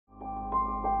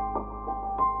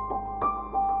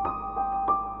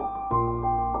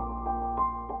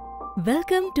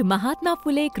Welcome to Mahatma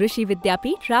Phule Krishi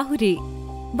Vidyapeeth, Rahuri,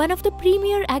 one of the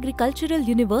premier agricultural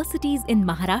universities in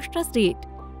Maharashtra state,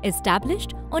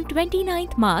 established on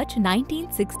 29th March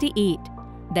 1968,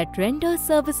 that renders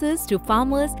services to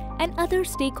farmers and other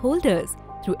stakeholders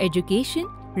through education,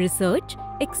 research,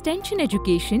 extension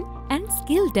education and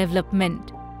skill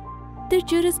development. The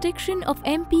jurisdiction of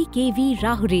MPKV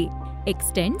Rahuri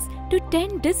extends to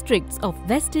 10 districts of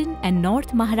Western and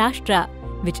North Maharashtra,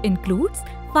 which includes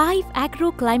 5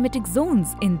 agroclimatic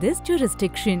zones in this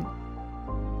jurisdiction.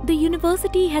 The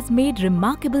university has made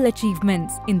remarkable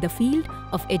achievements in the field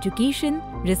of education,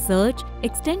 research,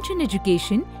 extension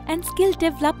education and skill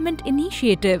development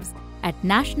initiatives at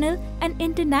national and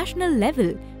international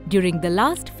level during the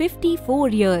last 54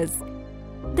 years.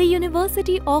 The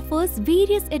university offers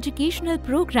various educational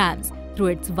programs through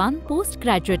its 1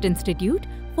 postgraduate institute,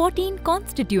 14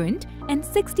 constituent and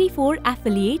 64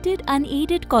 affiliated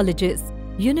unaided colleges.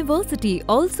 University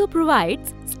also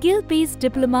provides skill-based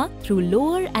diploma through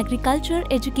lower agriculture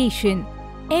education.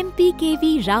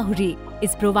 MPKV Rahuri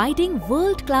is providing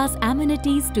world-class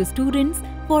amenities to students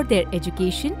for their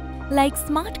education like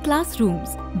smart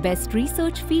classrooms, best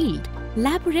research field,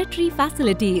 laboratory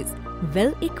facilities,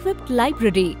 well-equipped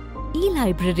library,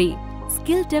 e-library,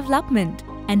 skill development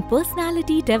and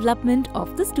personality development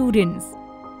of the students.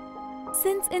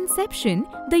 Since inception,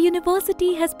 the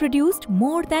university has produced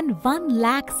more than 1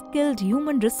 lakh skilled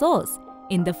human resource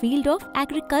in the field of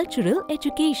agricultural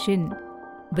education.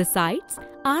 Besides,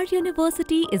 our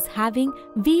university is having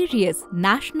various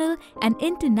national and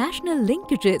international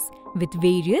linkages with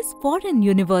various foreign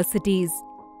universities.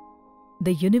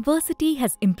 The university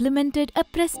has implemented a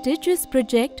prestigious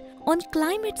project on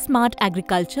climate-smart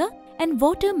agriculture and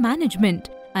water management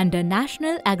under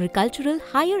National Agricultural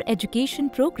Higher Education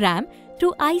Program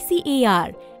through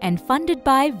ICAR and funded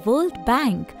by World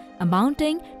Bank,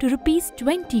 amounting to Rs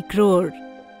 20 crore.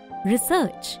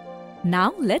 Research.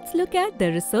 Now let's look at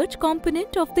the research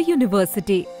component of the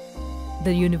university.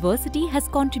 The university has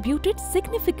contributed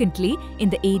significantly in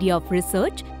the area of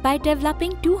research by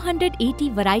developing 280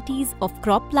 varieties of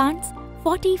crop plants,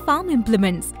 40 farm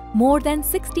implements, more than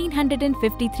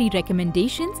 1653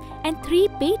 recommendations and 3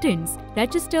 patents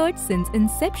registered since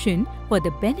inception for the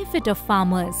benefit of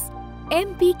farmers.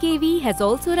 MPKV has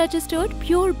also registered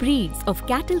pure breeds of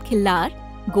cattle Khillar,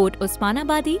 goat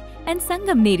Osmanabadi and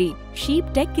Sangamneri, sheep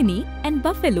Deccani and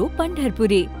buffalo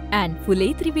Pandharpuri and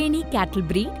Phule Triveni cattle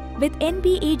breed with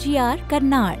NBAGR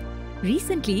Karnal.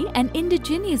 Recently, an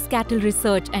indigenous cattle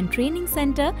research and training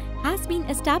center has been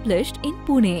established in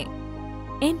Pune.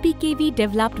 MPKV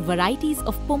developed varieties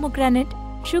of pomegranate,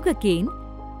 sugarcane,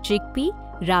 chickpea,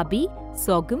 rabi,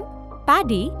 sorghum,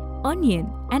 paddy,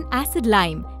 onion and acid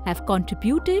lime have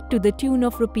contributed to the tune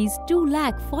of Rs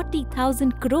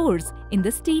 2,40,000 crores in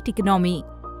the state economy.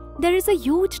 There is a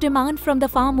huge demand from the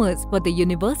farmers for the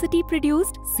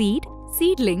university-produced seed,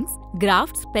 seedlings,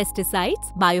 grafts,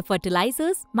 pesticides,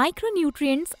 biofertilizers,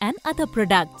 micronutrients and other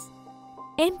products.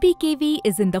 MPKV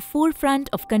is in the forefront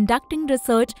of conducting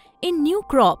research in new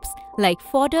crops like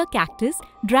fodder cactus,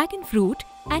 dragon fruit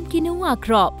and quinoa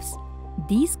crops.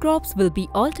 These crops will be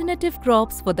alternative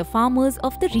crops for the farmers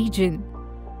of the region.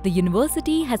 The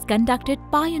university has conducted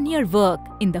pioneer work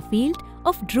in the field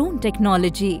of drone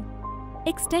technology.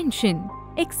 Extension.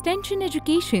 Extension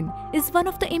education is one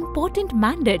of the important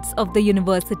mandates of the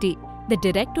university. The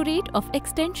Directorate of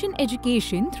Extension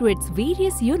Education through its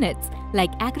various units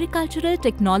like Agricultural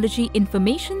Technology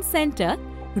Information Center,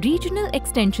 Regional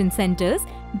Extension Centers,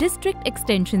 District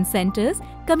Extension Centers,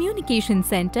 Communication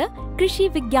Center, Krishi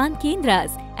Vigyan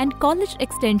Kendras and College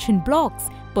Extension Blocks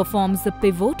performs the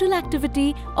pivotal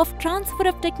activity of transfer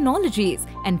of technologies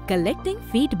and collecting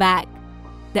feedback.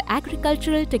 The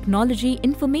Agricultural Technology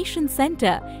Information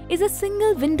Center is a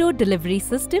single window delivery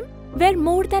system where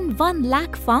more than 1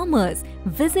 lakh farmers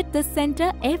visit the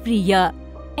center every year.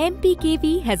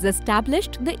 MPKV has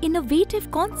established the innovative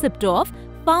concept of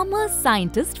Farmers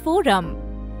Scientist Forum.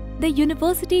 The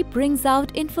university brings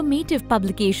out informative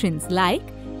publications like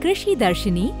Krishi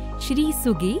Darshini, Shri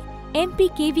Sugi,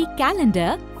 MPKV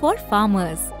Calendar for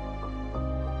farmers.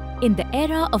 In the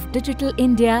era of digital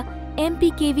India,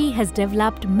 MPKV has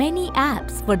developed many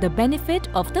apps for the benefit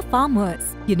of the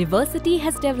farmers. University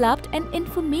has developed an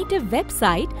informative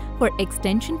website for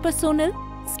extension personnel,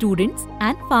 students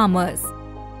and farmers.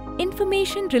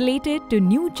 Information related to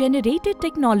new generated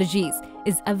technologies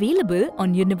is available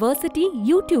on University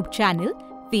YouTube channel,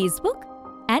 Facebook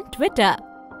and Twitter.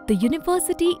 The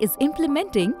university is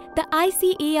implementing the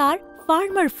ICAR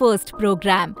Farmer First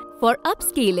program for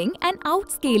upscaling and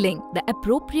outscaling the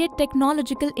appropriate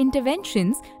technological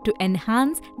interventions to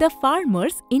enhance the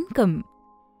farmer's income.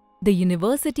 The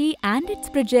university and its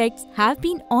projects have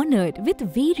been honored with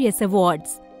various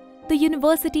awards. The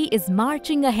university is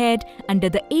marching ahead under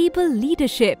the able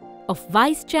leadership of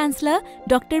Vice-Chancellor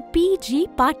Dr. P.G.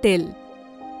 Patil.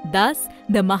 Thus,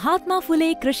 the Mahatma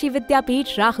Phule Krishi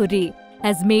Vidyapith Rahuri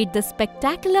has made the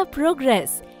spectacular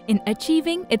progress in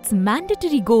achieving its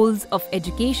mandatory goals of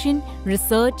education,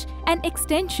 research and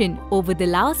extension over the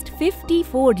last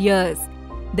 54 years.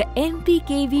 The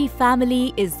MPKV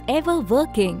family is ever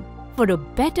working for a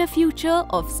better future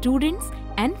of students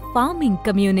and farming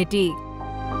community.